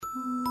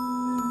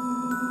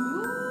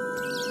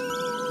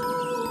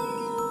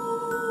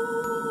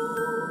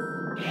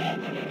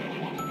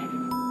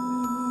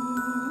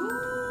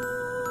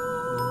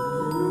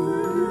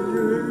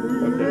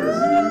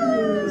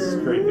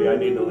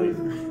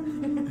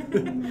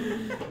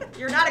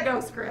that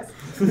ghost, Chris.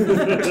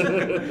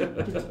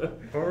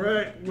 All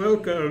right,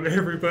 welcome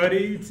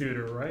everybody to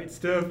the Right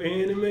Stuff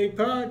Anime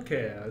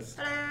Podcast.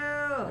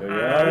 Hello.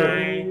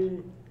 Hi.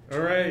 All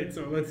right,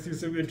 so let's do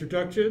some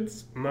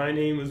introductions. My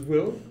name is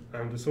Will.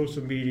 I'm the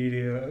social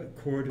media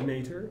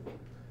coordinator.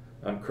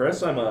 I'm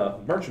Chris. I'm a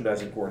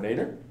merchandising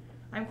coordinator.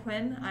 I'm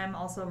Quinn. I'm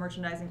also a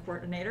merchandising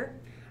coordinator.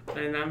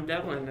 And I'm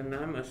Devlin, and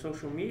I'm a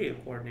social media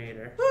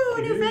coordinator.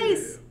 Woo, new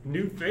face.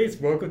 New face.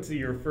 Welcome to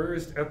your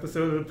first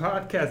episode of the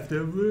podcast,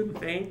 Devlin.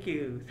 Thank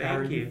you. How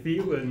are Thank you you.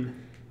 feeling?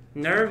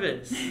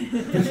 Nervous.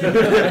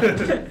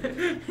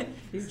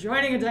 He's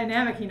joining a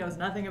dynamic he knows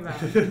nothing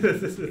about.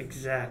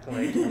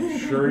 Exactly. I'm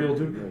sure you'll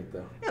do great,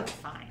 though. He'll be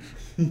fine.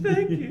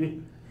 Thank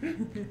you.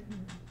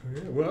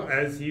 Well,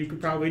 as you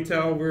could probably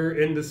tell, we're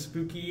in the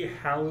spooky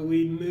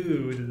Halloween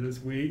mood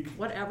this week.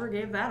 Whatever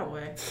gave that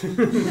away?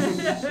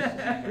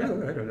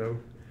 Oh, I don't know.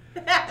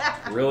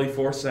 Really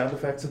forced sound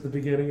effects at the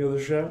beginning of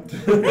the show?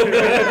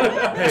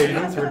 Hey,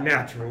 those were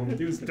natural.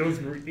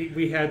 Those were,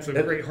 we had some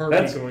great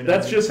harmony going on.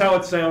 That's just how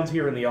it sounds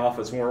here in the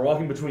office. When we're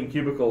walking between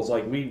cubicles,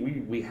 like,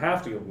 we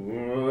have to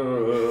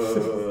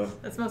go...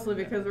 That's mostly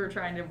because we're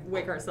trying to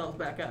wake ourselves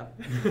back up.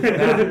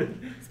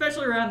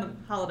 Especially around the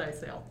holiday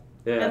sale.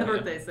 Yeah. And the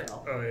birthday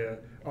sale. Oh, yeah.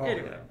 Oh,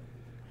 Anyway.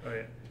 Oh,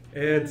 yeah.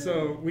 And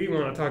so we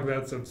want to talk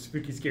about some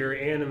spooky,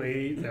 scary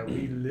anime that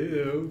we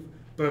love.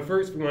 But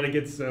first, we want to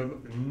get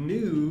some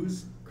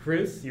news.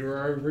 Chris, you're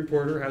our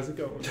reporter. How's it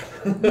going?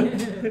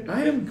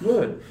 I am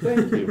good,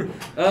 thank you.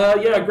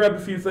 I grabbed a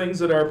few things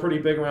that are pretty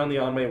big around the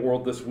anime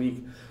world this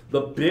week.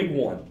 The big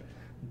one,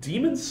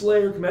 Demon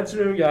Slayer Kimetsu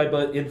no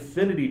Yaiba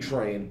Infinity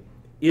Train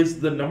is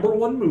the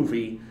 #1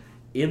 movie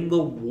in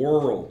the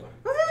world.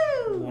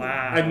 Woohoo!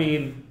 Wow. I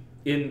mean,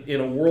 in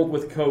a world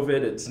with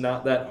COVID, it's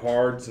not that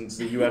hard since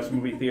the U.S.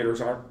 movie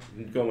theaters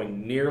aren't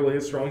going nearly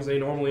as strong as they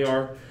normally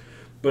are.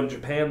 But in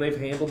Japan, they've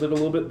handled it a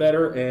little bit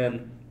better,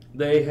 and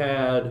they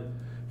had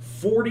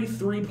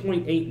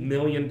 $43.8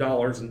 million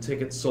in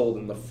tickets sold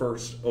in the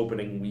first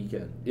opening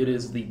weekend. It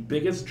is the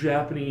biggest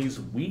Japanese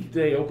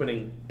weekday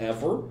opening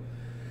ever.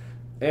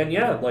 And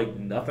yeah, like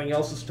nothing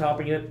else is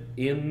topping it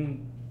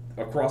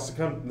across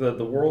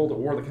the world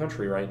or the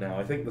country right now.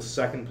 I think the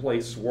second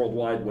place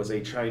worldwide was a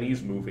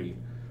Chinese movie,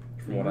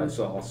 from what I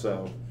saw.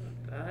 So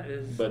That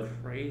is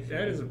crazy.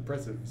 That is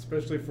impressive,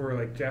 especially for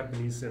like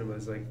Japanese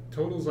cinemas. Like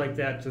totals like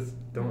that just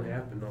don't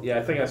happen. yeah,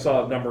 I think I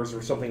saw numbers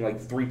where something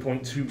like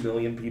 3.2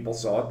 million people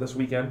saw it this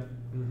weekend.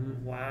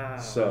 Mm-hmm. Wow.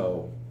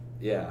 So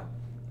yeah.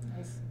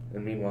 Nice.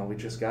 And meanwhile, we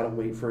just gotta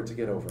wait for it to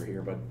get over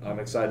here. But I'm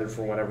excited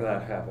for whenever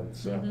that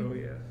happens. So. Oh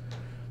yeah.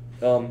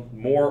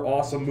 More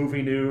awesome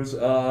movie news.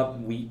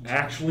 We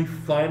actually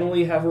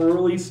finally have a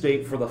release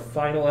date for the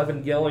final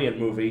Evangelion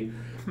movie.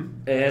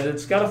 And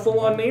it's got a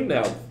full-on name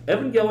now.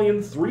 Evangelion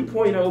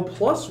 3.0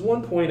 plus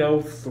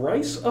 1.0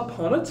 Thrice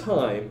Upon a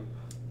Time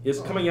is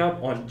coming out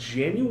on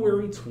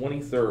January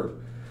 23rd.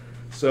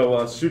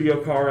 So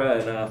Studio Kara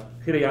and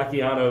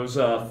Hideaki Anno's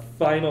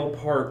final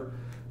part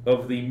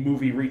of the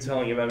movie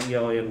retelling of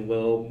Evangelion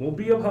will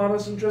be upon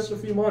us in just a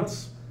few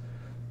months.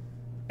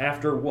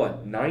 After,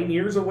 9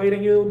 years of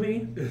waiting it'll be?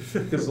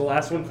 Because the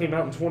last one came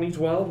out in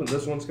 2012, and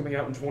this one's coming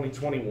out in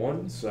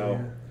 2021, so...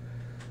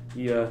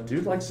 Yeah,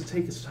 dude likes to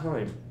take his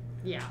time.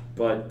 Yeah.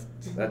 But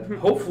that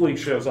hopefully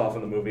shows off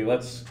in the movie.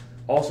 Let's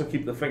also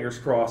keep the fingers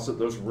crossed that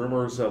those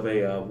rumors of a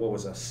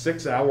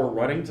 6-hour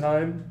running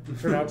time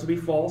turn out to be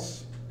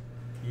false.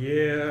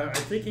 Yeah, I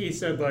think he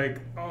said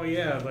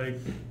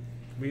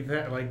we've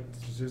had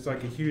just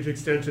like a huge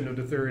extension of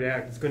the third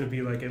act. It's going to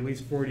be like at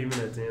least 40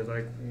 minutes, and it's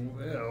like,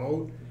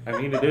 well,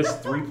 I mean, it is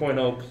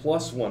 3.0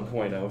 plus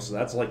 1.0, so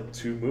that's like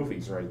 2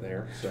 movies right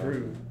there. So.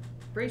 true.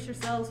 Brace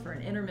yourselves for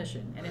an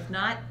intermission. And if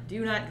not,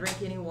 do not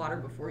drink any water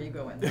before you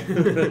go in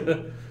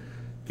there.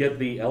 Get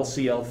the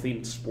LCL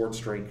themed sports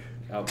drink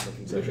out in the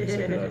concession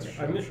stand. That's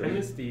I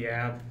missed the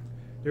app.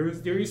 There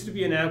used to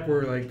be an app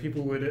where like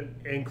people would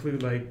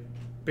include like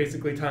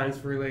basically times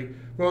for like,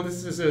 well,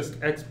 this is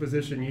just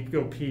exposition. You could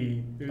go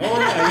pee. Oh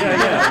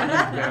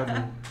yeah.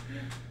 Yeah.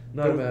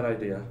 Not a bad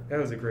idea. That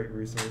was a great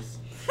resource.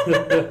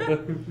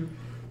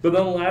 But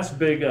then the last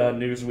big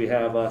news we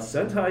have,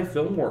 Sentai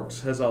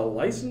Filmworks has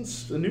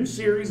licensed a new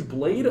series,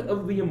 Blade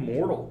of the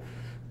Immortal,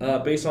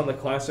 based on the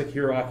classic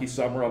Hiroaki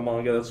Samura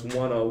manga that's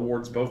won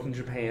awards both in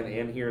Japan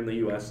and here in the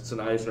U.S. It's an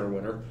Eisner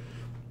winner.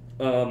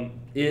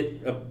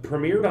 It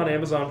premiered on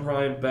Amazon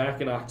Prime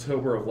back in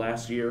October of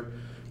last year,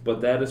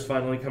 but that is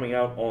finally coming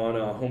out on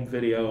home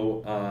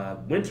video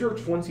winter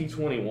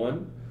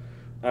 2021.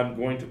 I'm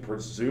going to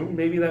presume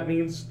maybe that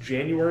means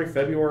January,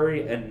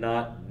 February, and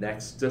not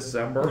next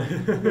December.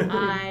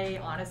 I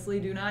honestly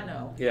do not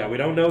know. Yeah, we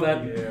don't know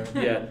that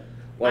yet.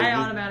 I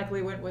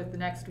automatically went with the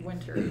next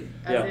winter.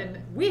 As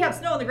in, we have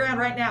snow on the ground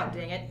right now,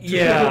 dang it.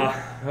 Yeah.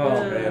 Oh,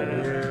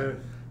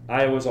 man.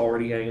 Iowa's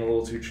already getting a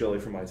little too chilly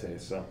for my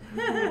taste, so.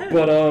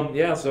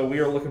 But, so we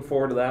are looking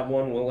forward to that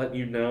one. We'll let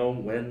you know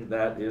when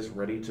that is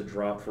ready to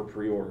drop for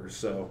pre-orders,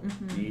 so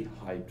be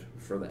hyped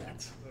for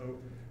that.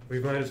 We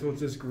might as well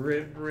just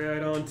get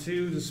right on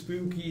to the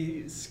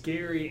spooky,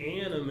 scary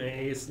anime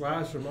 /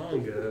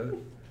 manga.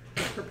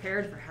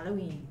 prepared for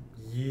Halloween.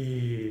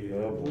 Yeah.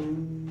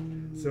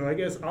 Oh. So I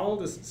guess I'll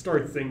just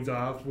start things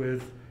off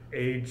with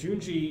a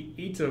Junji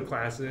Ito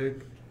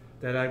classic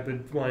that I've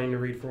been wanting to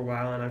read for a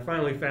while, and I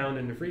finally found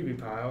in the freebie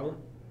pile.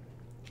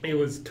 It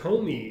was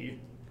Tomi.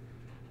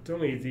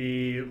 Tomi,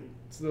 the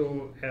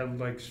little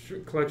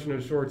collection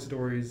of short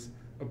stories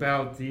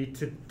about the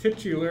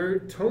titular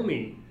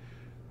Tomi,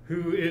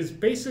 who is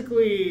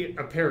basically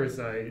a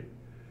parasite.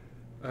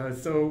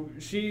 So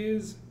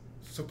she's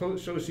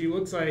supposed. So she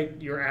looks like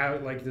you're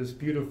out like this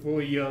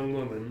beautiful young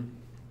woman,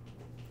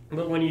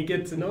 but when you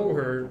get to know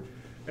her,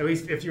 at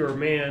least if you're a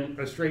man,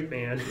 a straight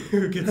man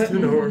who gets to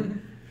know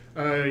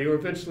her, you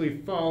eventually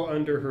fall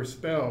under her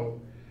spell,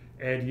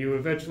 and you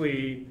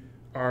eventually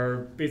are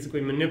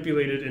basically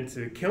manipulated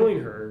into killing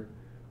her.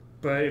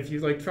 But if you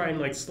try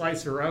and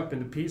slice her up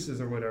into pieces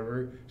or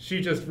whatever,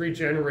 she just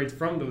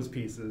from those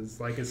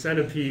pieces, like a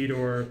centipede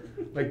or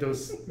like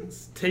those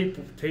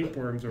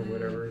tapeworms or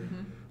whatever.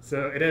 Mm-hmm.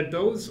 So and then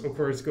those, of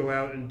course, go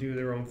out and do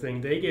their own thing.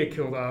 They get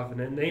killed off and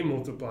then they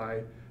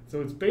multiply.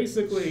 So it's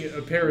basically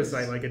a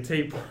parasite, like a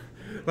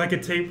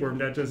tapeworm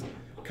that just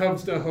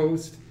comes to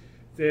host,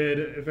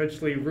 that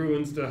eventually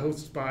ruins the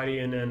host's body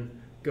and then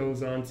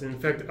goes on to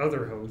infect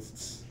other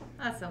hosts.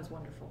 That sounds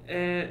wonderful.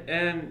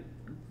 And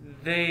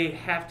they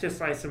have to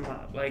slice them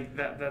up. Like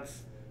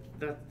that's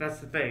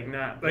the thing.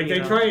 Not Like you they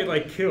know. try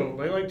and kill.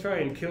 They try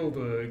and kill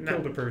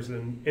the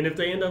person. And if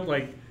they end up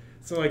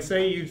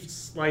say you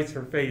slice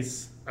her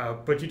face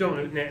up, but you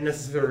don't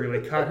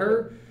necessarily cut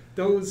her,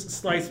 those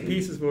sliced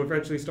pieces will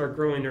eventually start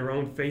growing their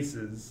own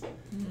faces.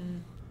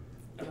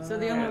 So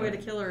the only way to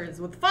kill her is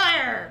with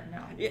fire.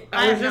 No, Yeah,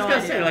 I was have just no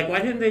gonna say, idea. like, why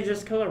didn't they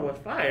just kill her with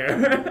fire?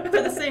 For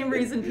the same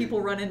reason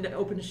people run into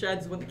open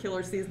sheds when the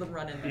killer sees them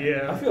run in there.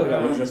 Yeah. I feel like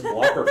I would just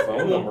block her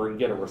phone number and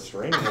get a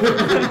restraining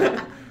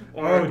order.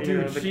 Oh, Or, you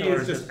dude, know, the she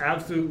killer's is just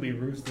absolutely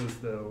ruthless,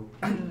 though.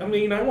 I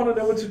mean, I want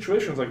to know what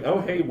situations like,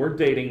 oh, hey, we're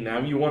dating now.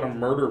 You want to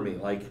murder me?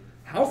 Like,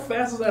 how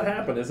fast does that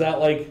happen? Is that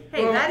like?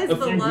 Hey, Well, that is a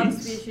the few love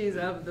weeks? species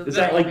of the Is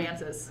that like-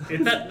 mantis.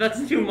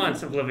 That's 2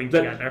 months of living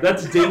together.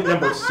 That's date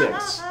number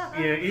 6.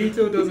 Yeah,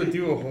 Ito doesn't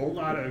do a whole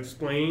lot of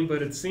explaining,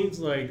 but it seems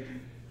like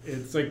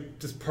it's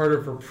just part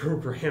of her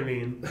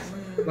programming.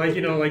 Like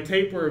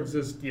tapeworms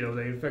just, they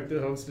infect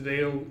the host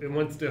today, and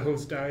once the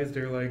host dies,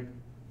 they're like,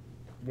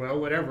 well,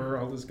 whatever,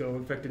 I'll just go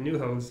infect a new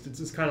host. It's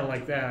just kind of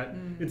like that.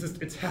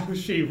 It's how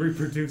she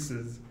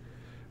reproduces,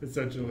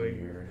 essentially.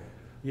 Weird.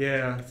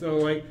 Yeah,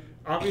 so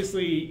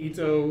obviously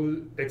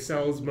Ito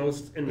excels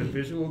most in the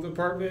visual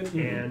department,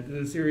 and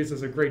the series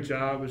does a great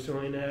job of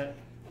showing that.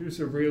 There's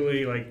some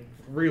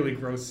really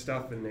gross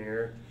stuff in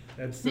there.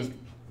 That's just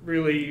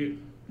really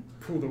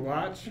cool to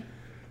watch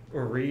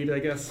or read, I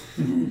guess.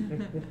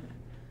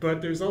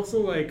 But there's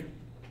also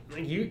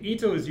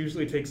Ito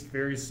usually takes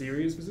very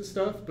serious with this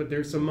stuff, but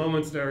there's some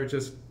moments that are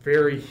just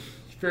very,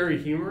 very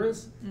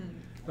humorous.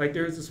 Like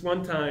there's this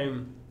one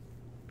time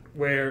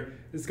where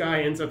this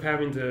guy ends up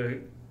having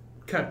to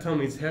cut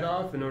Tomi's head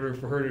off in order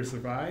for her to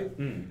survive.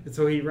 And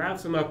so he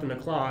wraps him up in a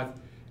cloth,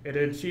 and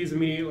then she's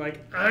immediately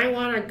like, I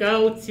want to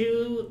go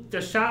to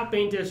the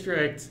shopping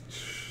district.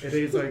 And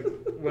he's like,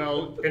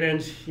 well, and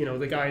then,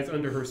 the guy's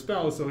under her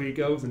spell, so he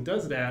goes and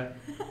does that.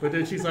 But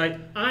then she's like,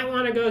 I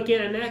want to go get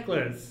a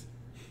necklace.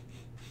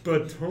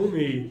 But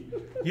Tomi,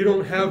 you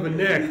don't have a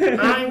neck.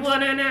 I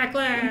want a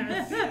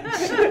necklace.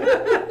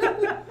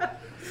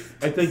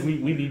 I think we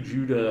need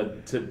you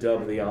to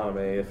dub the anime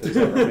if it's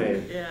ever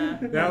made. Yeah.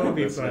 That would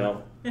be This fun.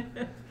 now.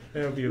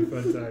 That would be a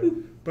fun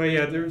time. But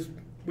yeah, there's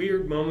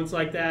weird moments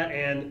like that,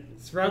 and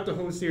throughout the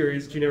whole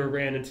series, she never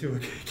ran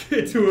into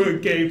a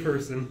gay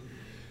person.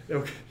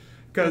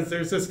 Because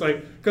there's just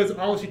because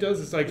all she does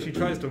is she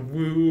tries to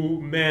woo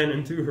men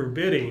into her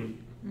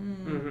bidding.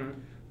 Mm-hmm.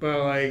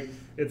 But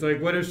it's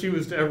what if she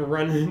was to ever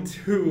run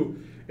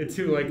into a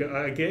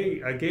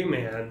gay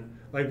man?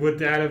 Would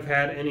that have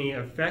had any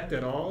effect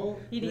at all?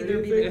 He'd or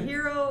either be anything? the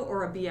hero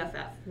or a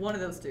BFF. One of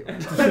those two.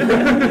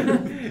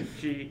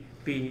 GBF.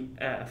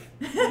 Like,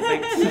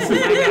 oh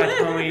my god,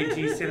 Tommy,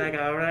 do you see that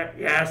guy over there?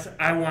 Yes,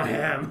 I want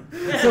him.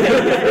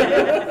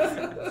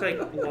 It's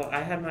like, well,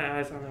 I had my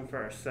eyes on him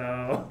first,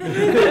 so.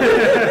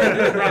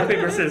 Rock,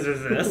 paper,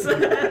 scissors this.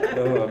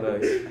 Oh,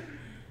 nice.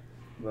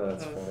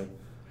 That's funny.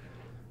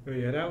 But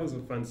yeah, that was a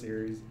fun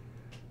series.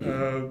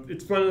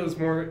 It's one of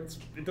those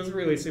it doesn't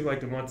really seem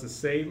like it wants to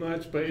say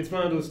much, but it's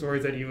one of those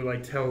stories that you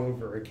would tell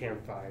over a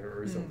campfire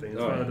or something.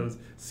 It's Oh, one of yeah. those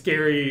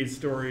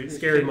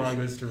scary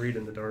mangas to read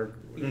in the dark.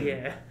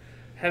 Yeah.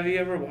 Have you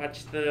ever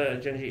watched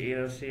the Junji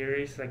Ito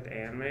series, like the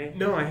anime?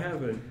 No, I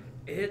haven't.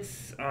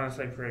 It's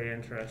honestly pretty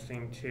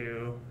interesting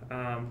too.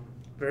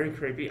 Very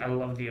creepy. I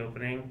love the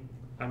opening.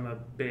 I'm a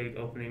big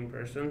opening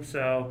person,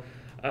 so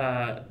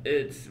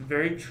it's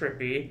very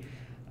trippy.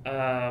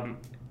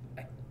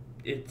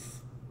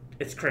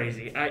 It's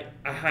crazy. I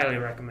highly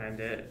recommend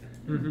it.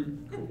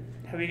 Mm-hmm.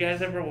 Have you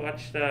guys ever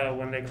watched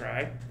When They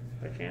Cry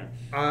by chance?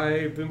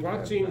 I've been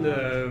watching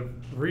the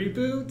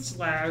reboot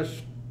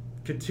 /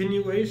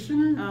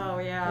 continuation Oh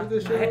yeah. of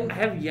the show. I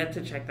have yet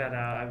to check that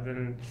out. I've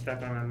been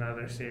stuck on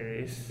another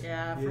series.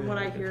 Yeah, from Yeah. what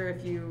I hear,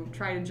 if you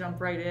try to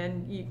jump right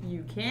in,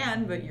 you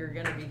can, but you're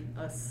gonna be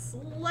a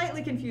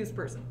slightly confused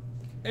person.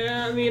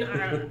 Yeah, I mean,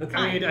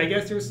 I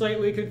guess you're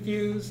slightly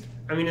confused.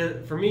 I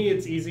mean, for me,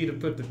 it's easy to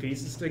put the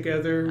pieces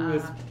together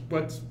with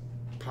what's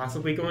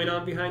possibly going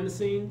on behind the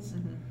scenes.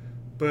 Mm-hmm.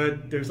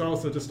 But there's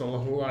also just a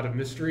whole lot of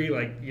mystery.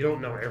 Like, you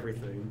don't know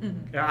everything.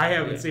 Mhm. I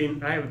haven't seen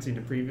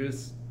the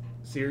previous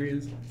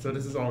series, so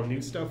this is all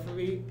new stuff for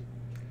me.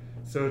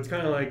 So it's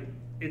kind of like,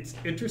 it's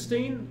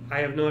interesting. I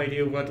have no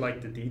idea what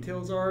like the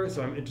details are,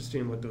 so I'm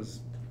interested in what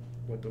those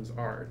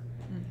are.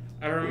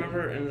 I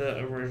remember in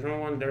the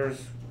original one, there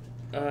was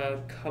a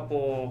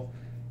couple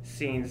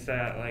scenes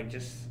that like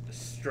just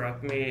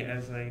struck me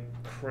as like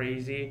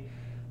crazy.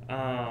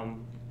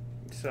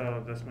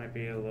 So this might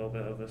be a little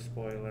bit of a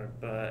spoiler,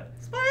 but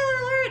Spoiler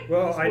alert!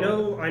 Well, I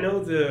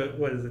know the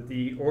what is it?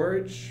 The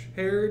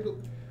orange-haired,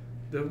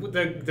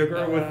 the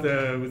girl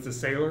with the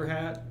sailor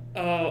hat.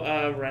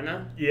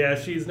 Rena. Yeah,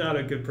 she's not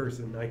a good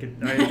person. I could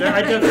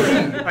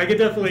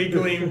definitely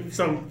glean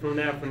some from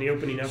the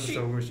opening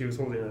episode where she was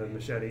holding a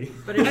machete.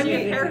 But is she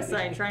a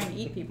parasite trying to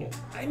eat people?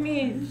 I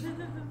mean,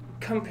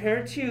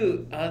 compared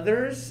to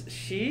others,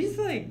 she's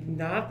like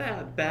not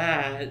that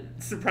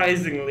bad,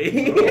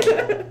 surprisingly.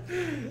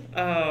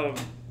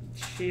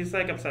 She's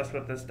like obsessed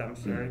with this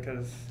dumpster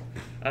because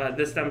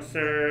this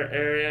dumpster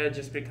area,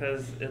 just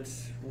because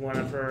it's one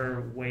of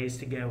her ways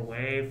to get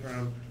away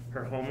from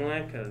her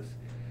homeland. Because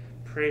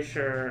pretty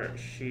sure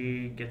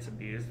she gets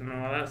abused and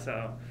all that,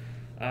 so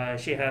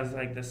she has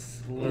like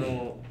this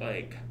little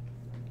like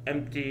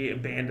empty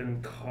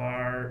abandoned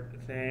car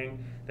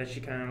thing that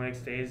she kind of like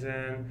stays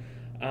in.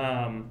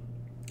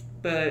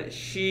 But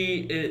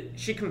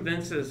she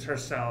convinces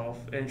herself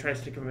and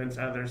tries to convince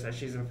others that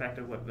she's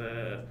infected with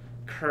the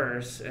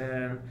curse,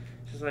 and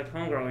she's like,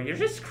 "Homegirl, you're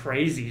just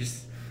crazy.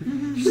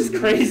 You're just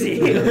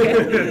crazy.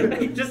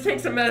 Okay? Just take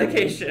some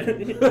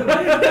medication."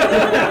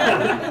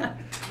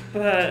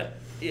 But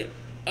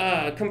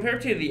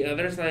compared to the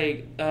others,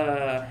 like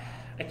I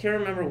can't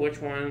remember which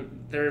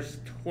one. There's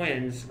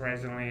twins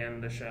surprisingly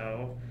in the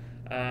show,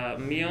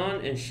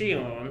 Mion and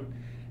Shion,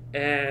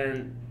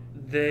 and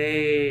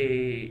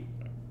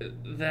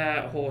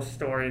that whole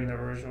story in the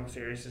original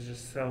series is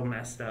just so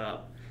messed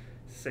up,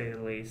 to say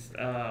the least.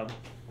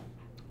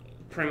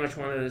 Pretty much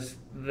one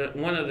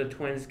of the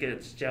twins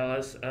gets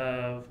jealous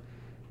of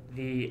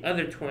the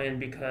other twin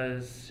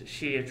because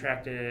she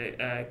attracted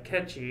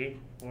Kechi,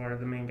 or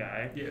the main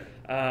guy.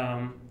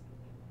 Yeah.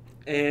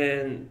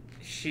 And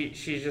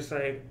she's just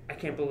like, I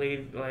can't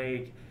believe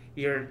like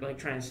you're like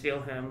trying to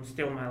steal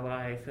my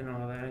life and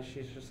all that. And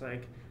she's just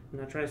like, I'm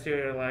not trying to steal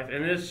your life.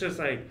 And it's just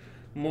like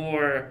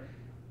more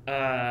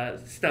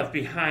stuff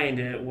behind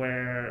it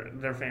where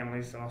their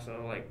family's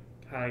also like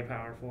highly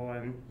powerful,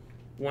 and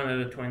one of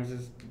the twins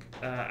is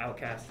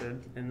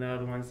outcasted and the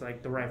other one's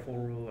like the rightful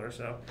ruler.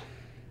 So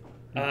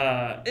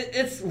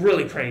it's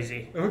really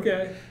crazy.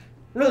 Okay.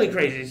 Really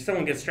crazy.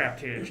 Someone gets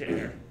strapped to a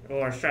chair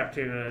or strapped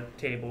to a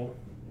table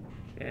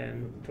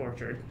and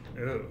tortured.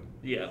 Oh.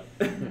 Yeah.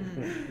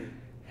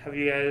 Have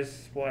you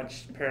guys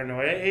watched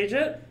Paranoia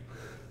Agent?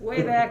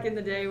 Way back in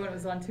the day when it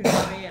was on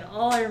Toonami, and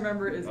all I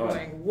remember is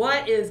going,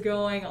 "What is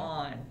going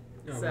on?"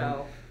 Oh, So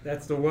man.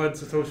 That's the one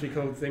Satoshi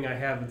Code thing I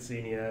haven't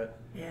seen yet.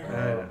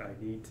 yeah. I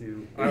need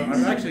to. I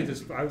was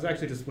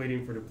actually just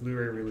waiting for the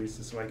Blu-ray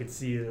releases so I could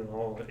see it in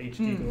all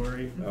HD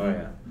glory. Oh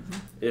yeah,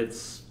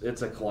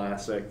 it's a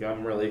classic.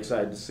 I'm really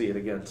excited to see it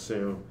again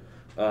soon.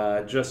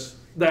 Just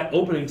that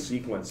opening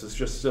sequence is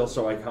just still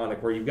so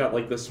iconic, where you've got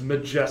like this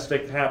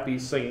majestic, happy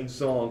singing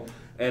song,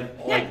 and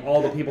like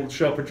all the people that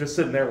show up are just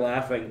sitting there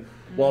laughing,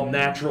 while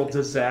natural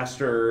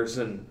disasters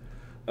and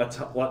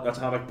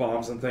atomic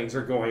bombs and things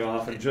are going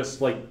off, and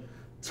just like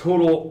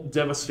total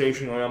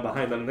devastation going on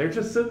behind them. They're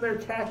just sitting there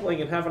cackling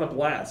and having a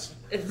blast.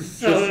 It's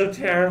so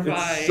terrifying.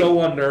 It's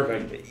so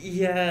unnerving.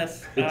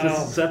 Yes. It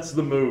just sets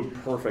the mood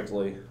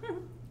perfectly.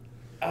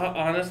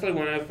 Honestly,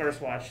 when I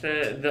first watched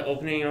it, the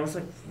opening, I was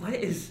like, "What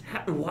is?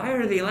 Why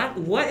are they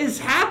laughing? What is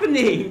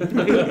happening?"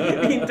 Like,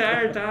 the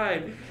entire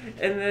time.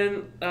 And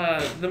then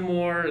the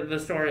more the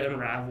story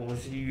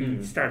unravels,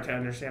 you start to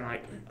understand,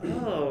 like,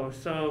 oh,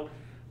 so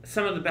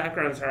some of the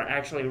backgrounds are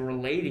actually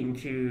relating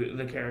to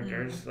the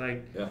characters.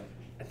 Like, Yeah.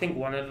 I think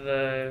one of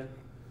the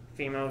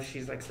females,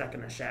 she's like stuck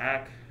in a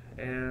shack,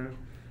 and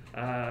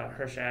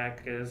her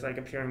shack is like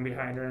appearing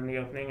behind her in the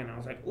opening, and I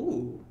was like,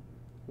 ooh,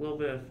 a little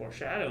bit of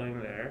foreshadowing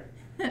there.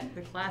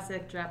 The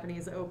classic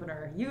Japanese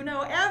opener. You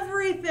know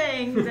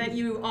everything that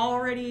you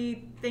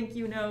already think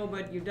you know,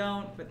 but you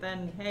don't. But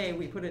then, hey,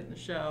 we put it in the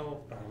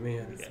show. Oh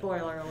man.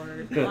 Spoiler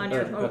alert on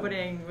your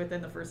opening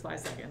within the first 5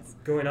 seconds.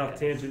 Going off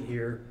tangent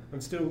here,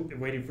 I'm still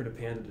waiting for the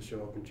panda to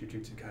show up in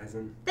Jujutsu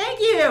Kaisen. Thank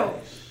you!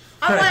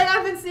 I'm like,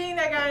 I've been seeing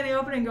that guy in the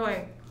opening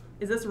going,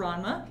 is this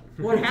Ranma?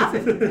 What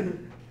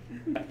happened?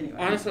 Anyway.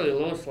 Honestly,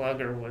 Little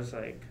Slugger was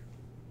like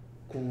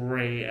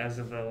great as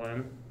a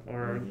villain,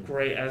 or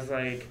great as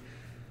like,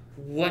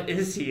 what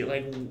is he?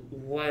 Like,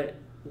 what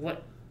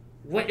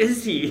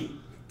is he?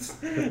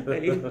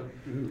 Ooh,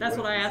 That's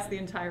what I asked the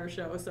entire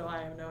show, so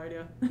I have no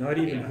idea. Not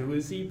even Yeah. who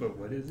is he, but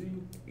what is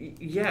he?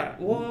 Yeah,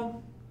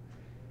 well,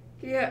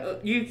 yeah,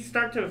 you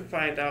start to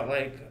find out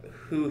like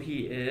who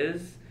he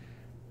is,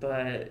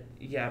 but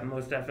yeah,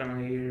 most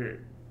definitely,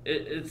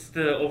 it's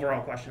the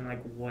overall question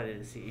like, what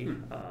is he?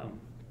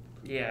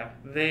 Yeah,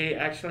 they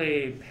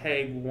actually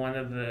peg one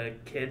of the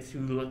kids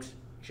who looks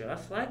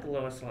just like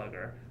Lois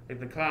Slugger. Like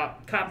the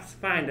cops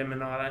find him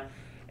and all that,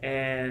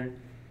 and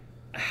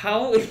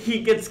how he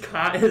gets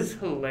caught is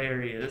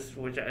hilarious,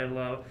 which I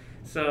love.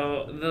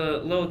 So the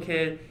little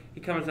kid,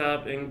 he comes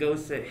up and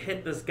goes to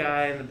hit this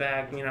guy in the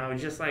back,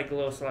 just like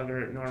Lois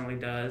Slugger normally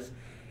does,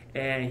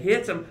 and he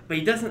hits him, but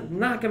he doesn't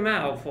knock him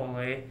out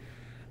fully,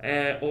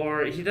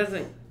 or he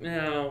doesn't,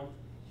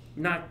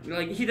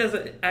 he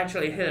doesn't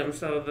actually hit him.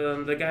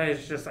 So the guy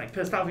is just like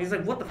pissed off. He's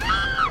like, "What the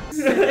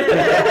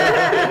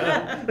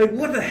like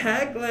what the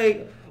heck?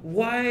 Like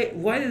why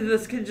did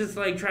this kid just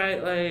like try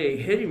like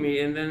hitting me?"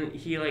 And then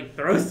he like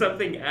throws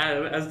something at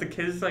him as the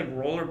kid's like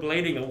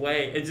rollerblading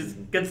away. It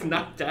just gets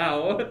knocked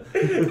out.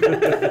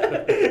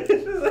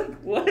 It's just like,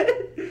 what?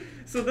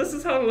 So this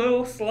is how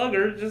Little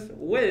Slugger just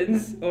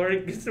wins or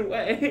gets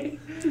away.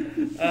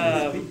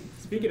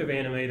 Speaking of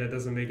anime that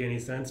doesn't make any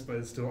sense, but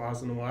it's still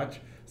awesome to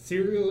watch,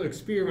 Serial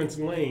Experiments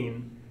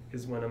Lane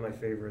is one of my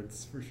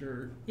favorites for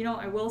sure.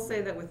 I will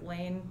say that with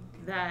Lane,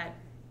 that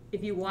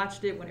if you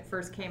watched it when it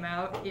first came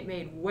out, it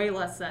made way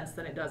less sense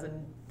than it does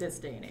in this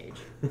day and age.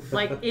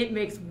 Like, it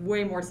makes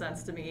way more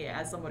sense to me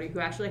as somebody who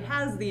actually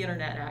has the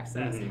internet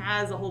access,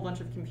 has a whole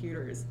bunch of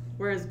computers.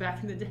 Whereas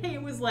back in the day,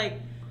 it was like,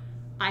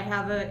 I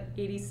have a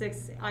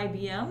 86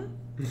 IBM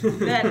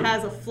that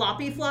has a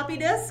floppy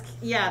disk.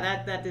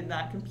 Yeah, that did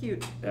not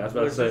compute. Yeah, I was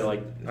about to say,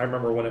 like, I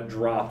remember when it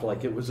dropped,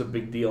 like, it was a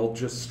big deal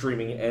just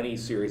streaming any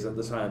series at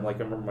the time. Like,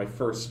 I remember my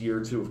first year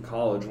or two of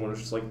college when it was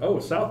just like, oh,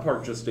 South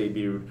Park just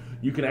debuted.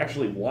 You can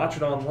actually watch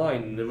it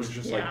online. And it was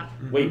just like,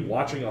 wait,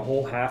 watching a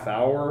whole half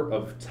hour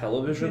of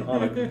television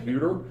on a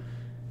computer?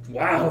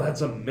 Wow,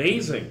 that's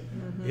amazing.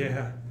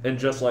 Yeah. And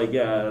just like,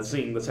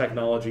 seeing the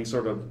technology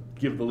sort of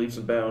give the leaps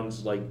and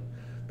bounds, like,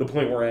 the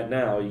point we're at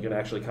now, you can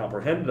actually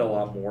comprehend it a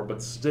lot more,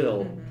 but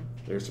still,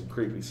 there's some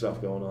creepy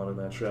stuff going on in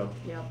that show.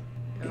 Yep.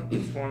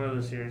 It's one of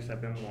the series I've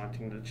been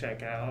wanting to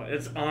check out.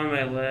 It's on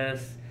my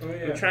list. Oh,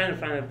 yeah. I'm trying to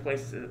find a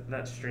place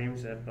that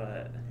streams it,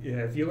 but Yeah,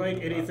 if you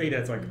like anything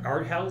that's like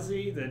art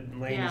housey, then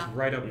Lane is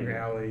right up your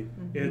Yeah. alley.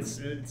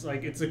 It's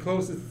like it's the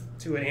closest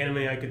to an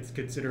anime I could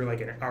consider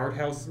like an art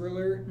house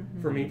thriller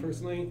for me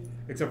personally,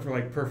 except for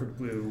like Perfect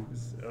Blue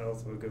is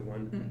also a good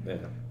one. Yeah.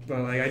 But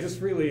like I just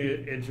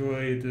really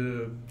enjoy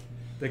the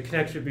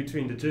connection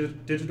between the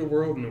digital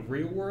world and the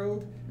real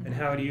world, and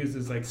how it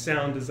uses like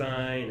sound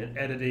design and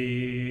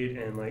editing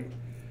and like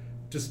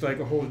just like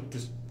a whole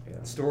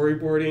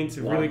storyboarding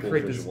to really Lot of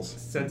create good this visuals.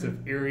 sense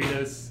of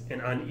eeriness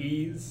and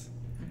unease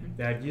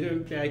that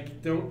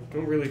don't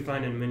really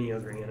find in many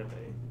other anime.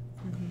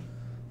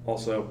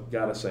 Also,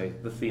 gotta say,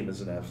 the theme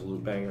is an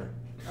absolute banger.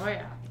 Oh,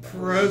 yeah.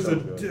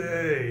 Present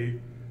day,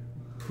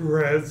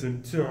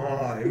 present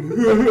time.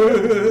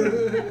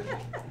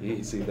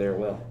 Easy there,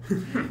 Will.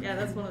 Yeah,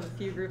 that's one of the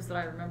few groups that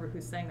I remember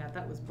who sang that.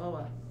 That was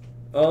Boa.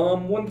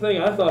 One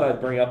thing I thought I'd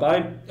bring up,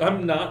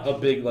 I'm not a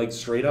big, like,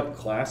 straight-up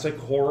classic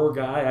horror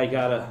guy.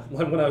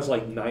 When I was,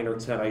 like, 9 or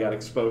 10, I got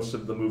exposed to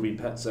the movie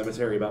Pet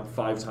Sematary about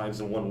 5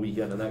 times in one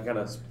weekend, and that kind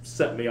of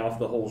set me off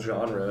the whole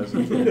genre as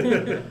a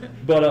kid.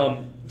 But,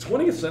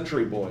 20th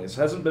Century Boys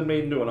hasn't been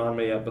made into an anime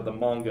yet, but the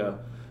manga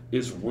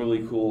is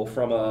really cool.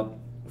 From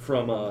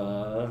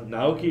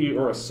Naoki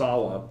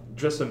Urasawa,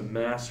 just a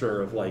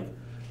master of, like,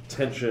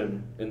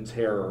 tension and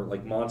terror.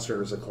 Like,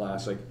 Monster is a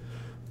classic.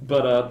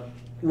 But,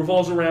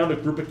 revolves around a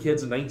group of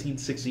kids in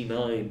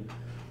 1969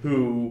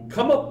 who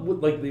come up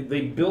with, like,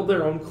 they build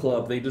their own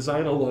club, they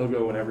design a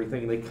logo and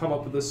everything, and they come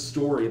up with this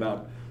story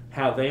about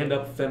how they end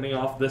up fending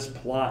off this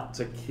plot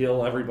to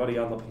kill everybody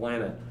on the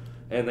planet.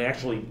 And they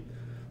actually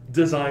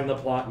design the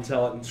plot and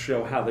tell it and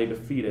show how they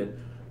defeat it.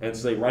 And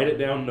so they write it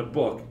down in a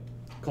book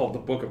called The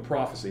Book of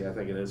Prophecy, I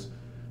think it is.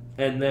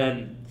 And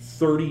then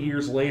 30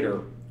 years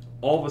later,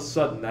 all of a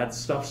sudden that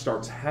stuff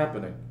starts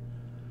happening,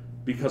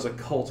 because a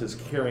cult is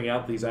carrying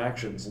out these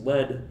actions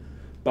led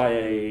by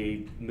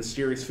a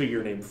mysterious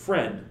figure named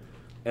Friend.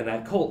 And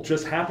that cult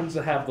just happens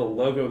to have the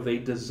logo they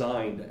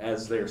designed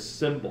as their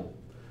symbol.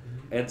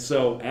 And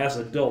so, as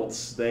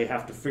adults, they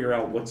have to figure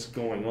out what's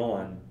going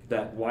on,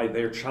 why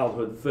their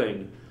childhood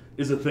thing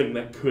is a thing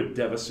that could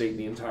devastate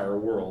the entire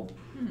world.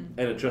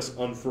 And it just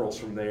unfurls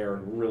from there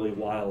in really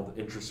wild,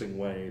 interesting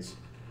ways.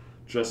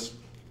 Just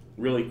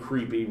really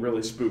creepy,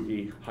 really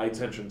spooky,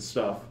 high-tension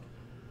stuff.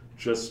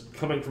 Just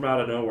coming from out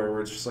of nowhere,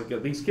 where it's just like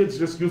these kids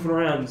just goofing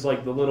around. It's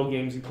like the little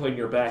games you play in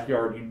your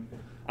backyard. You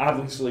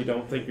obviously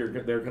don't think they're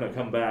going to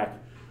come back,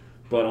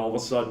 but all of a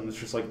sudden it's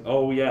just like,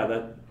 oh yeah,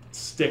 that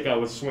stick I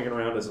was swinging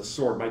around as a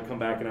sword might come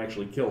back and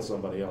actually kill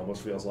somebody. It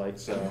almost feels like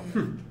so.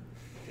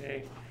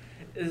 okay.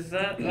 Is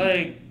that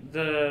like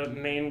the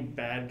main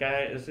bad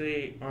guy? Is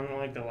he on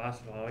like the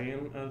last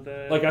volume of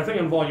the? Like I think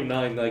in volume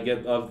 9 they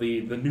get of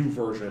the new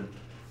version.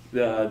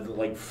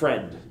 like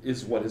friend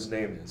is what his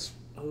name is.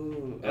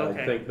 Ooh, And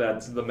okay. I think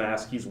that's the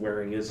mask he's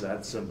wearing is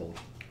that symbol.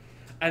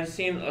 I've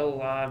seen a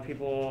lot of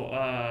people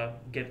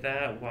get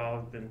that while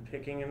I've been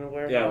picking in the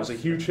warehouse. Yeah, it was a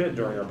huge hit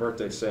during our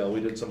birthday sale.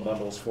 We did some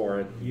bundles for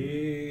it.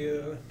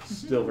 Yeah.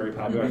 Still very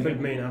popular. I I think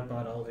think may not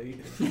bought all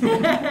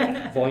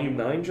 8. Volume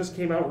 9 just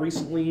came out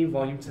recently.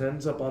 Volume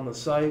 10's up on the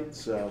site.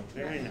 So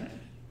Very nice.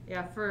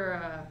 Yeah,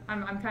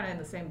 I'm kind of in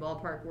the same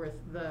ballpark with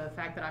the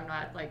fact that I'm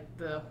not like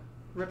the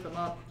rip them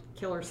up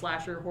killer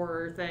slasher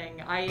horror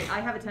thing. I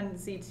have a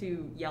tendency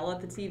to yell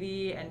at the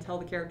TV and tell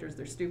the characters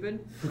they're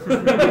stupid.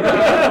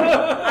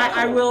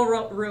 I will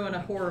ruin a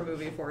horror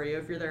movie for you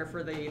if you're there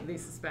for the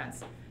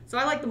suspense. So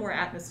I like the more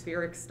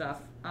atmospheric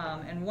stuff.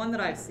 And one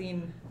that I've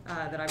seen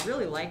that I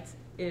really liked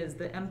is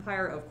The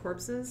Empire of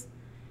Corpses.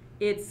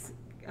 It's,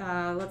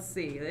 let's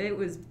see, it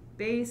was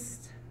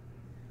based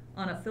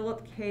on a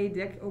Philip K.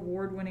 Dick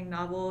award-winning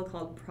novel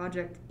called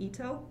Project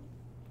Ito.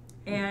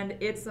 And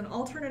it's an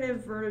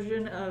alternative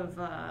version of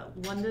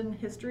London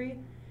history.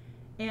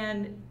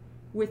 And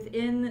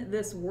within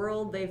this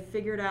world, they've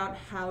figured out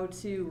how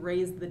to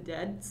raise the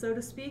dead, so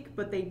to speak,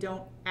 but they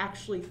don't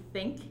actually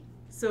think.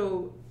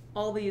 So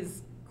all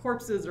these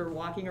corpses are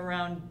walking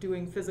around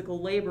doing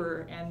physical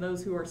labor, and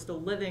those who are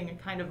still living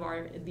kind of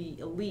are the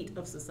elite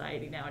of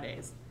society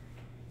nowadays.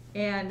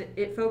 And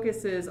it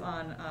focuses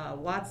on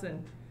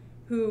Watson,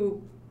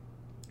 who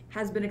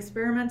has been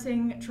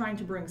experimenting, trying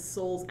to bring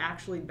souls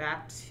actually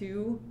back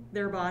to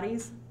their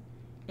bodies.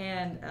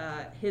 And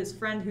his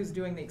friend who's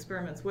doing the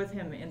experiments with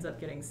him ends up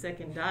getting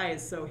sick and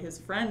dies, so his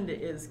friend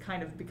is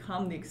kind of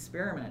become the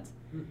experiment.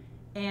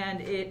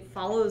 And it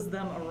follows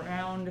them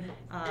around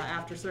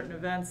after certain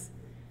events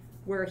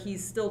where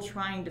he's still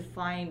trying to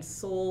find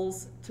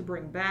souls to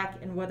bring back,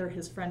 and whether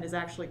his friend is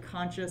actually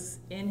conscious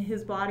in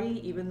his body,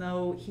 even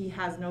though he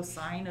has no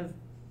sign of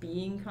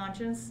being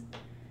conscious.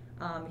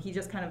 He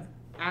just kind of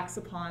acts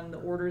upon the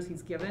orders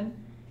he's given.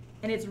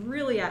 And it's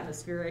really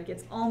atmospheric.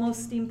 It's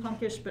almost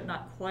steampunkish, but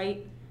not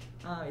quite.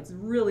 It's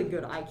really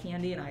good eye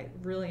candy, and I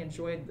really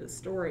enjoyed the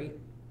story.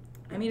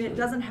 I mean, it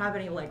doesn't have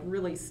any like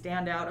really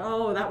standout,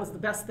 oh, that was the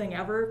best thing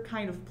ever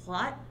kind of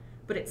plot,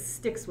 but it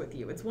sticks with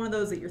you. It's one of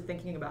those that you're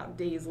thinking about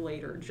days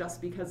later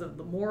just because of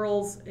the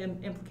morals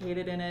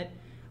implicated in it.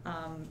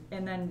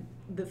 And then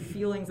the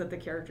feelings that the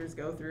characters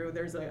go through.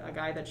 There's a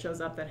guy that shows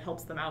up that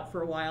helps them out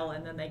for a while,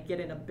 and then they get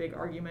in a big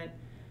argument,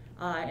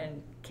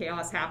 and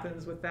chaos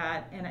happens with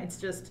that. And it's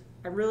just,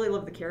 I really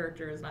love the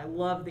characters, and I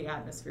love the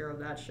atmosphere of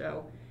that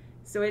show.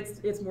 So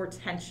it's more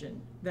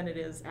tension than it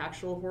is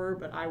actual horror,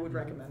 but I would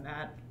recommend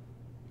that.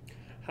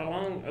 How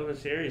long of a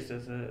series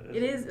is it?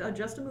 It is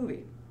just a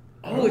movie.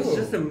 Oh, it's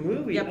just a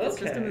movie. Yep, okay. it's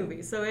just a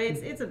movie. So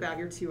it's about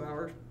your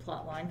 2-hour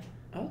plot line.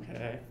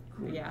 Okay.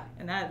 Yeah,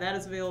 and that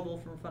is available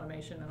from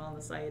Funimation and on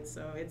the site,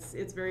 so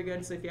it's very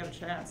good. So if you have a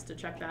chance to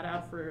check that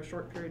out for a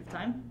short period of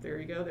time, there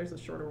you go. There's a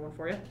shorter one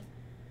for you.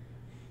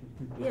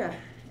 Yeah,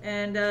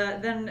 and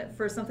then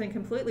for something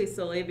completely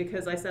silly,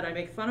 because I said I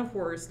make fun of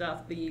horror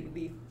stuff,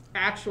 the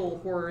actual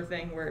horror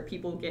thing where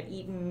people get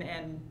eaten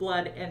and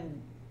blood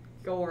and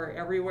gore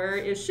everywhere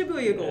is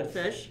Shibuya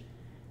Goldfish.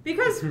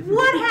 Because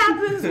what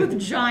happens with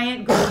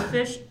giant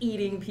goldfish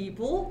eating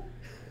people?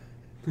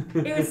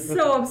 It was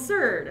so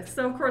absurd.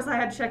 So of course I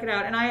had to check it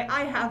out, and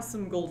I have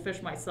some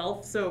goldfish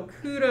myself. So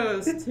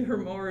kudos to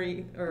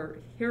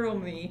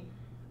Hiromi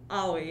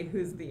Aoi,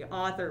 who's the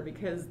author,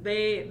 because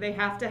they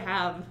have to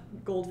have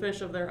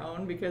goldfish of their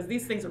own because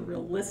these things are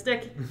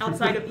realistic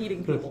outside of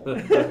eating people.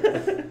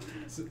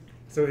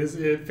 So is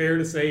it fair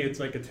to say it's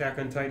like Attack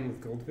on Titan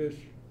with goldfish?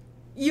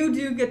 You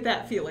do get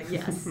that feeling,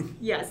 yes.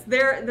 Yes,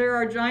 there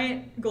are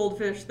giant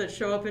goldfish that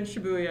show up in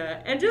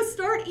Shibuya and just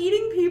start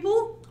eating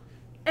people.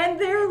 And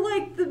they're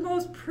like the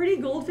most pretty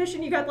goldfish,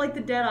 and you got like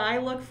the dead eye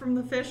look from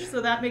the fish,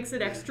 so that makes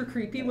it extra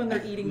creepy when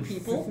they're eating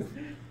people.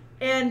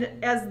 And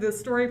as the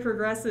story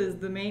progresses,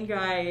 the main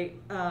guy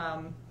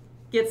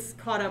gets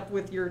caught up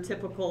with your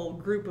typical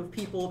group of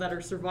people that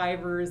are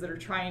survivors that are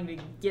trying to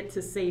get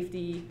to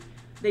safety.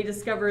 They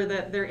discover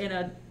that they're in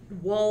a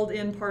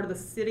walled-in part of the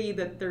city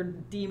that they're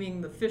deeming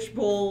the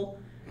fishbowl.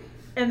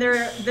 And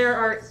there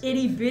are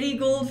itty-bitty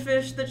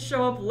goldfish that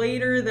show up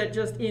later that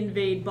just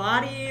invade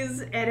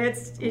bodies, and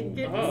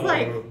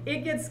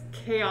it gets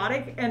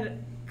chaotic.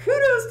 And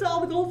kudos to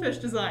all the goldfish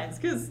designs,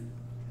 because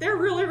they're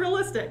really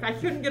realistic. I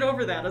couldn't get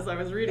over that as I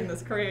was reading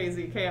this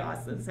crazy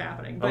chaos that's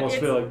happening. But almost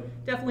it's feel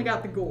like definitely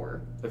got the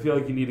gore. I feel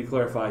like you need to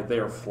clarify they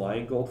are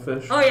flying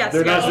goldfish. Oh, yes,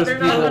 they're not yeah, just they're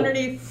not people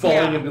underneath- falling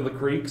yeah. into the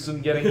creeks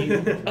and getting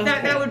eaten.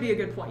 That would be a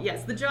good point.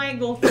 Yes, the giant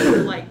goldfish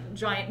are like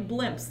giant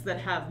blimps that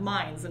have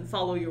minds and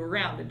follow you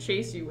around and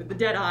chase you with the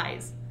dead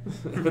eyes.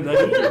 And then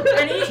eat them.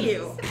 And eat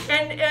you.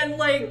 And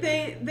like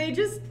they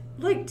just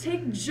like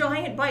take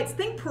giant bites.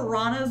 Think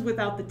piranhas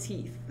without the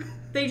teeth.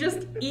 They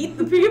just eat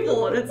the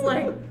people, and it's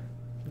like,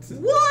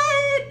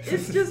 what?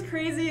 It's just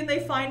crazy. And they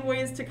find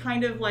ways to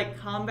kind of like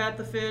combat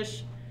the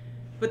fish,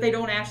 but they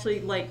don't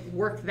actually like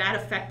work that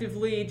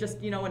effectively, just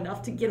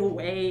enough to get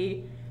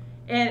away.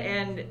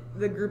 And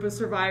the group of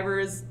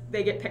survivors,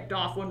 they get picked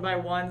off one by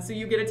one, so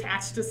you get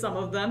attached to some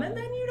of them, and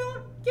then you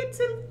don't get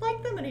to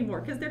like them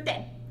anymore because they're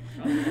dead.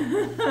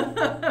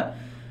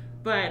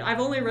 But I've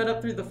only read up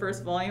through the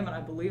first volume, and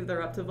I believe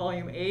they're up to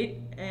volume 8.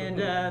 And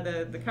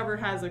the cover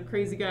has a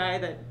crazy guy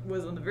that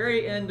was on the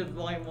very end of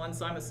volume 1,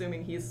 so I'm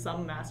assuming he's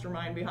some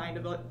mastermind behind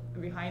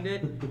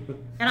it.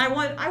 And I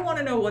want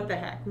to know what the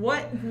heck,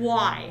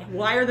 why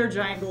are there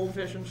giant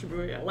goldfish in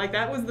Shibuya? Like,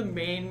 that was the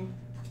main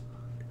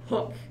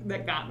hook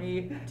that got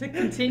me to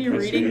continue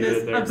reading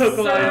this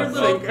absurd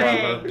little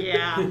thing.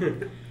 Yeah,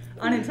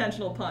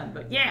 unintentional pun,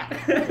 but yeah.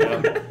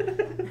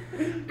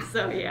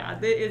 So yeah,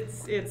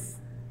 it's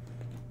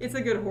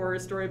a good horror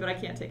story, but I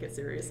can't take it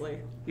seriously.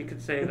 You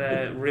could say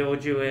that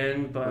reeled you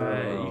in,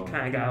 but you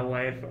kind of got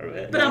away from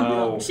it. But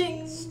I'm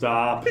ching.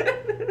 Stop.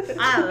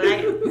 I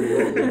like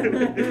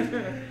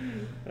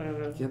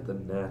it. Get the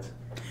net.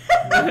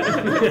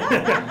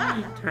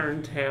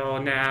 Turn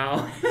tail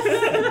now.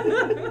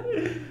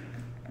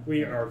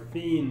 We are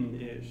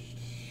fiendish.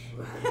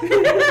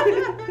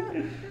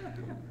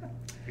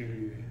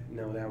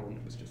 No, that one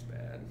was just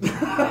bad.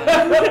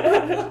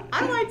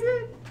 I liked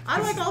it. I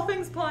like all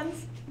things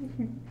puns.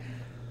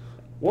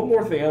 One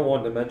more thing I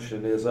wanted to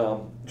mention is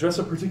just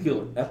a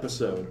particular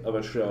episode of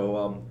a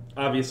show.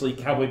 Obviously,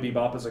 Cowboy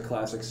Bebop is a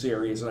classic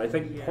series, and I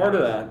think part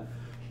of that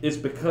is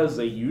because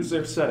they used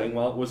their setting,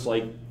 while it was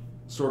like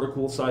sort of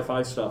cool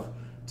sci-fi stuff,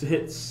 to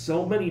hit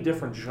so many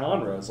different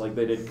genres. Like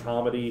they did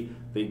comedy,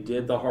 they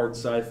did the hard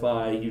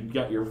sci-fi, you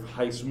got your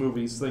heist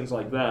movies, things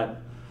like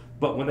that.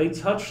 But when they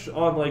touched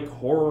on like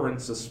horror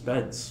and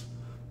suspense,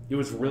 it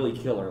was really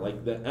killer.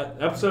 Like the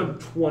episode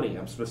 20,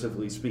 I'm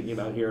specifically speaking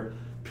about here,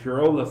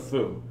 Pierrot Le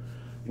Fou,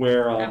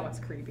 where that one's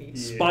creepy.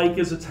 Spike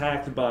is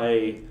attacked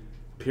by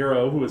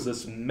Pierrot, who is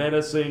this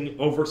menacing,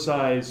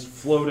 oversized,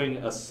 floating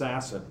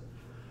assassin.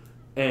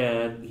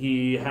 And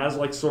he has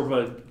like sort of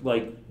a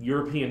like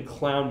European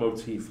clown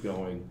motif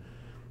going,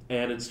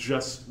 and it's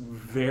just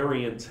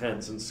very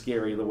intense and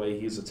scary the way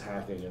he's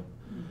attacking him.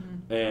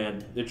 Mm-hmm.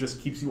 And it just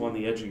keeps you on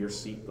the edge of your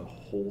seat the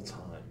whole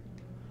time.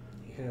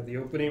 Yeah, the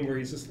opening where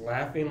he's just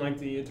laughing like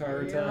the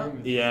entire time.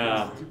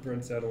 Yeah. It's super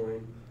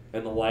unsettling.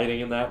 And the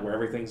lighting in that, where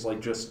everything's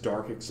like just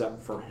dark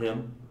except for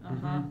him.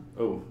 Uh-huh.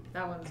 Oh.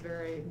 That one's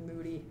very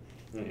moody.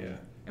 Yeah.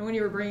 And when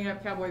you were bringing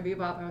up Cowboy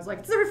Bebop, I was like,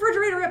 it's the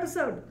refrigerator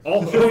episode.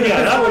 Oh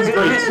yeah, that one's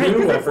great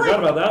too. I forgot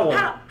about that one.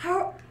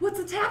 How? What's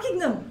attacking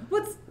them?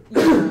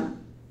 Yeah.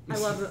 I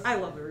love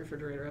the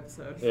refrigerator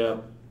episode. Yeah.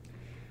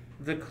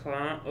 The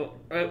clown,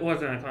 it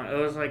wasn't a clown, it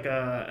was like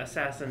a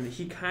assassin.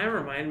 He kind of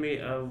reminded me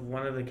of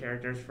one of the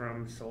characters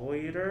from Soul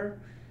Eater.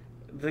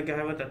 The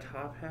guy with the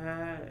top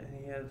hat, and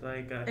he had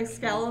like a...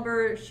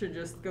 Excalibur should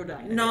just go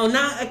die. No,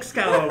 not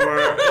Excalibur.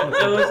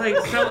 It was like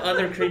some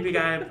other creepy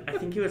guy. I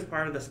think he was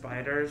part of the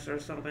Spiders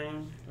or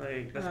something.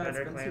 Like the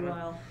Spider It's been Clan. too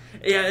while.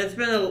 Yeah, it's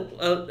been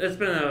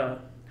a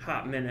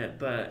hot minute,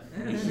 but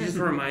he just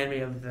reminded me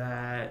of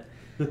that.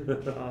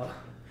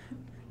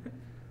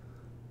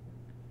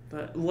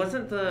 But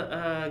wasn't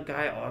the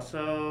guy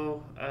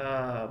also?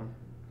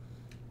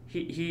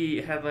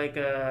 He had like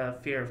a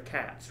fear of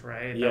cats,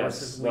 right? That was Yes,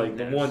 his like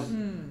the weakness.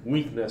 one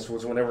weakness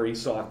was whenever he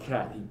saw a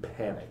cat, he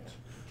panicked.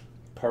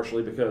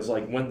 Partially because,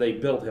 like, when they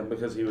built him,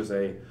 because he was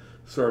a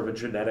sort of a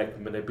genetic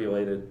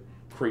manipulated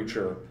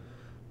creature,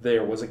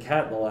 there was a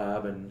cat in the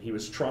lab, and he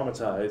was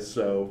traumatized.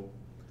 So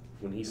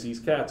when he sees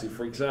cats, he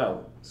freaks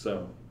out.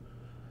 So,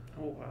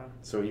 Oh wow!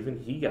 so even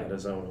he got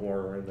his own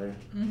horror in there.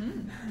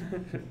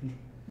 Mm-hmm.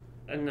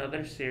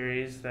 Another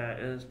series that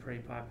is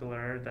pretty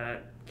popular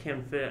that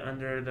can fit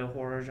under the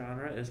horror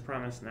genre is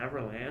Promised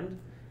Neverland.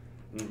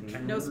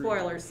 Mm-hmm. No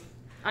spoilers.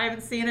 I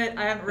haven't seen it.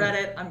 I haven't read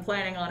it. I'm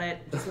planning on it.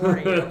 Just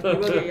warning you. You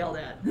will get yelled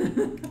at.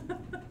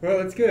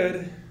 Well, it's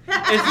good.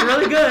 It's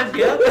really good.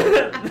 Yep.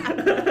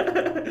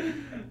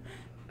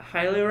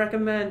 Highly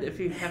recommend if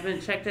you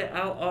haven't checked it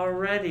out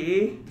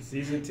already.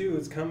 Season 2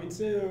 is coming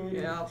soon.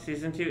 Yeah.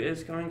 Season 2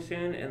 is coming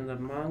soon, and the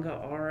manga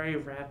already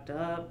wrapped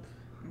up.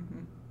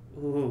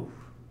 Mm-hmm. Ooh,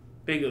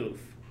 big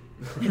oof.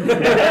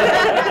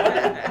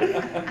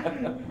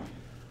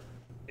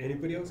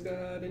 Anybody else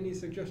got any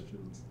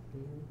suggestions?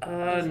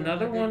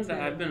 Another one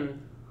that I've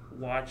been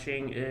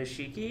watching is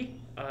Shiki.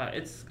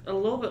 It's a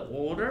little bit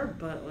older,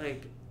 but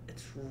like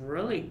it's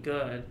really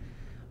good.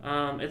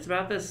 It's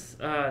about this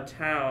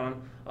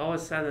town. All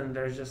of a sudden,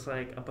 there's just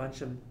like a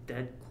bunch of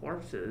dead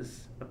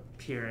corpses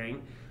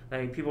appearing.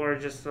 Like people are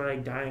just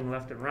like dying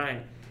left and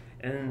right,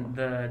 and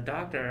the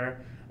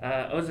doctor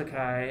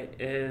Ozakai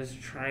is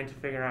trying to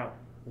figure out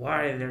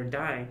why they're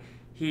dying.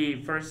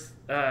 He first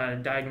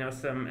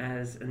diagnosed them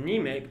as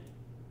anemic,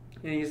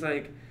 and he's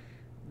like,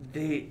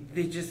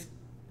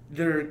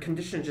 their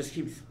condition just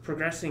keeps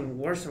progressing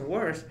worse and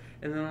worse,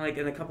 and then like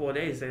in a couple of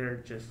days they're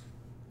just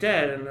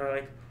dead, and they're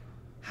like,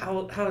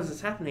 how is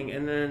this happening?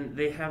 And then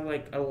they have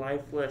like a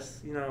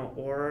lifeless,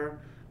 aura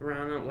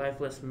around, a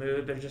lifeless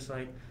mood. They're just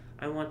like,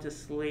 I want to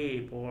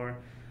sleep, or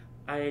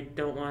I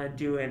don't want to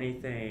do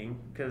anything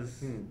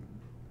because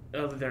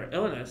of their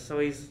illness. So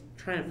he's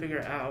trying to figure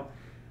it out.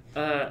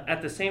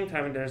 At the same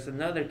time, there's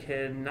another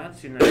kid,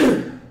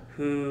 Natsuna,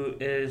 who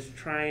is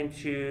trying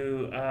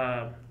to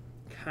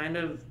kind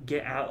of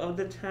get out of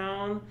the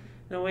town.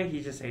 In a way,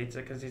 he just hates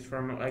it because he's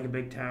from like a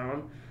big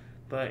town,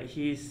 but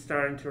he's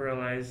starting to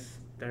realize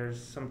there's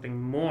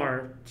something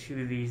more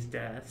to these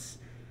deaths.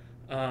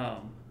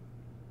 And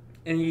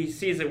he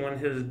sees it when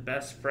his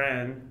best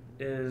friend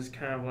is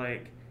kind of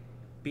like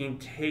being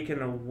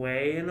taken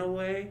away in a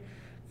way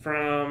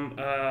from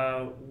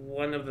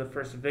one of the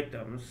first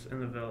victims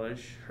in the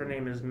village. Her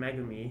name is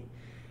Megumi.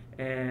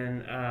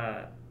 And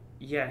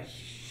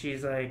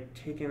she's like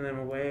taking them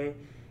away.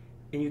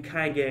 And you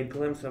kind of get a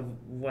glimpse of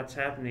what's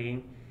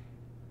happening,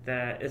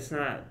 that it's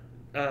not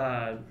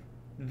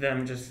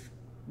them just,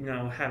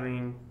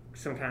 having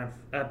some kind of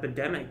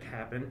epidemic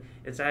happen.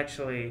 It's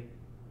actually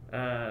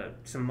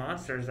some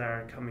monsters that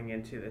are coming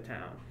into the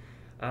town.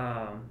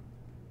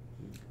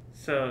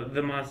 So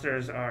the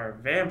monsters are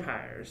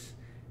vampires,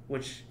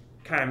 which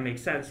kind of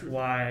makes sense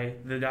why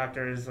the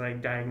doctor is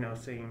like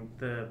diagnosing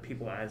the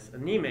people as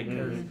anemic,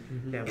 because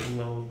they have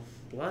low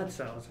blood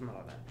cells and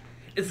all that.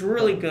 It's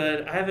really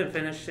good. I haven't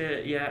finished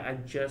it yet. I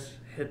just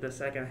hit the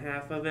second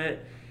half of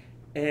it,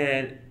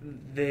 and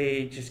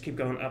they just keep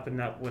going up and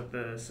up with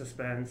the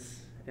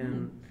suspense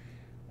and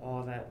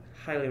all that.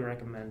 Highly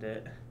recommend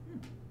it.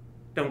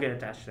 Don't get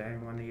attached to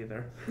anyone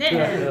either.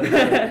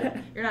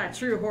 You're not a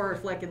true horror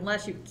flick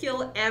unless you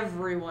kill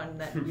everyone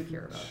that you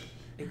care about.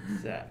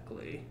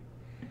 Exactly.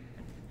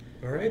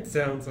 All right,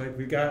 sounds like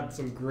we got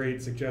some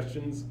great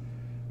suggestions.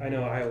 I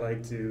know I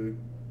like to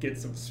get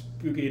some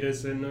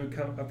spookiness in the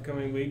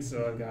upcoming weeks,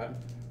 so I've got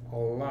a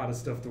lot of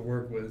stuff to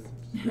work with.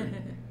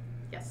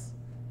 Yes.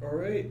 All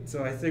right,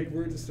 so I think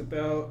we're just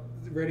about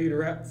ready to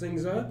wrap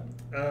things up.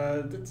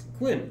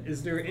 Quinn,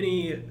 is there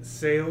any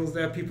sales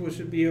that people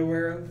should be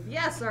aware of?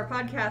 Yes, our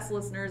podcast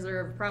listeners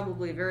are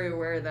probably very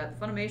aware that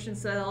the Funimation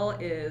sale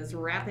is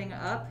wrapping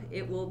up.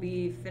 It will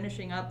be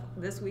finishing up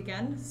this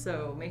weekend,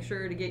 so make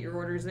sure to get your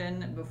orders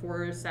in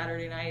before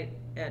Saturday night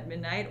at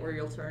midnight, or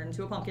you'll turn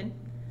into a pumpkin.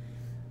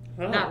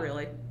 Oh. Not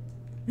really.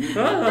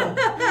 Oh.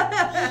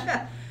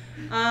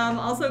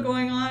 Also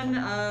going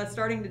on,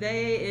 starting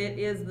today, it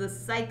is the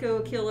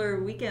Psycho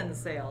Killer Weekend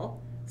Sale.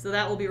 So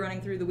that will be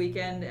running through the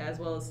weekend as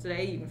well as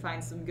today. You can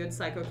find some good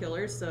Psycho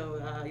Killers, so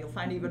you'll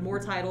find even more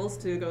titles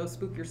to go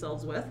spook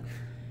yourselves with.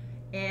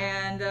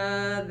 And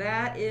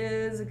that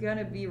is going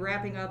to be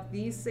wrapping up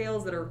these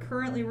sales that are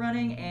currently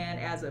running. And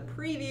as a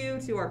preview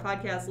to our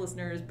podcast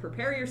listeners,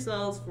 prepare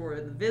yourselves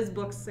for the Viz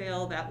Books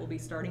sale that will be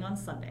starting on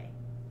Sunday.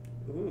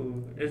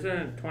 Ooh,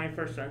 isn't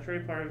 21st Century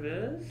part of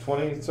this?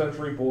 20th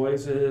Century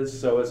Boys is,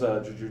 so is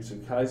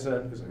Jujutsu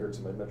Kaisen, because I heard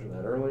somebody mention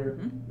that earlier.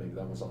 Maybe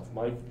that was off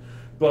mic.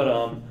 But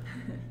a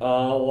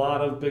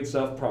lot of big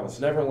stuff. Promise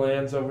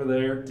Neverland's over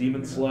there.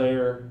 Demon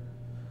Slayer.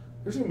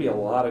 There's going to be a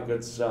lot of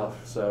good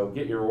stuff, so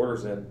get your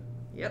orders in.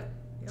 Yep.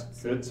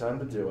 It's a good time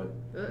to do it.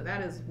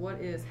 That is what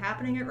is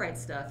happening at Right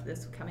Stuff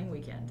this coming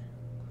weekend.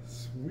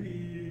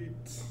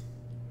 Sweet.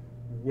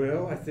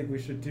 Well, I think we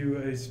should do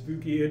a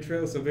spooky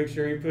intro, so make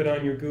sure you put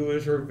on your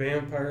ghoulish or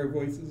vampire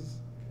voices.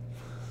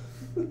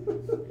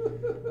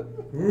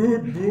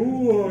 Good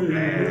boy.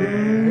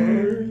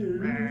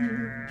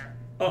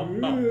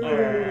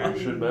 I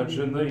should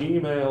mention the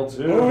email,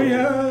 too. Oh,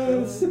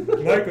 yes.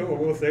 Michael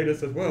will say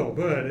this as well,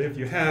 but if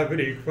you have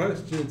any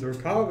questions or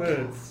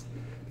comments,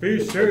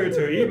 be sure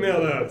to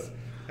email us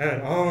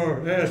at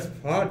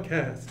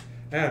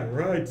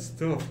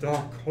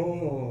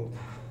rspodcast@rightstuff.com.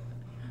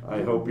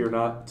 I hope you're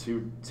not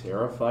too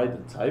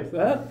terrified to type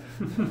that.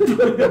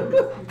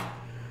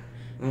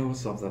 Oh,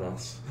 something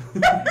else.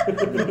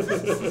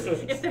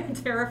 If they're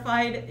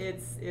terrified,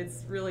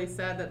 it's really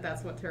sad that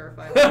that's what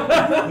terrifies them.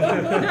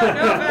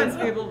 No offense,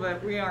 people,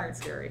 but we aren't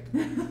scary.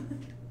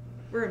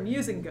 We're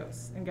amusing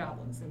ghosts and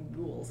goblins and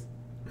ghouls.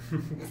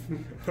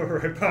 All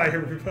right, bye,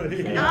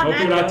 everybody. On Hope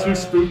that you're not note. too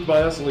spooked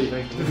by us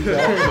leaving.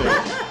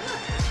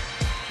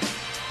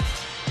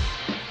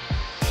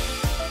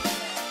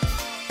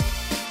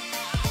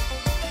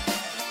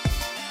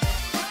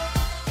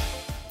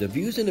 The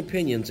views and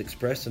opinions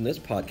expressed in this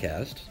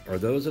podcast are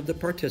those of the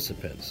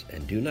participants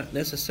and do not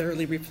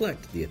necessarily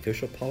reflect the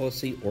official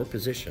policy or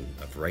position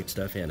of Right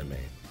Stuff Anime.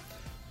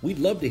 We'd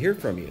love to hear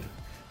from you.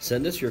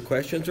 Send us your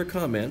questions or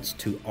comments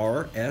to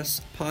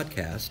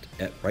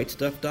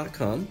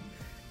rspodcast@rightstuff.com,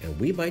 and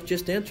we might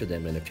just answer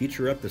them in a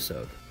future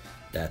episode.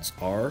 That's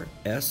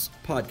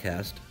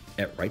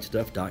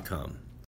rspodcast@rightstuff.com.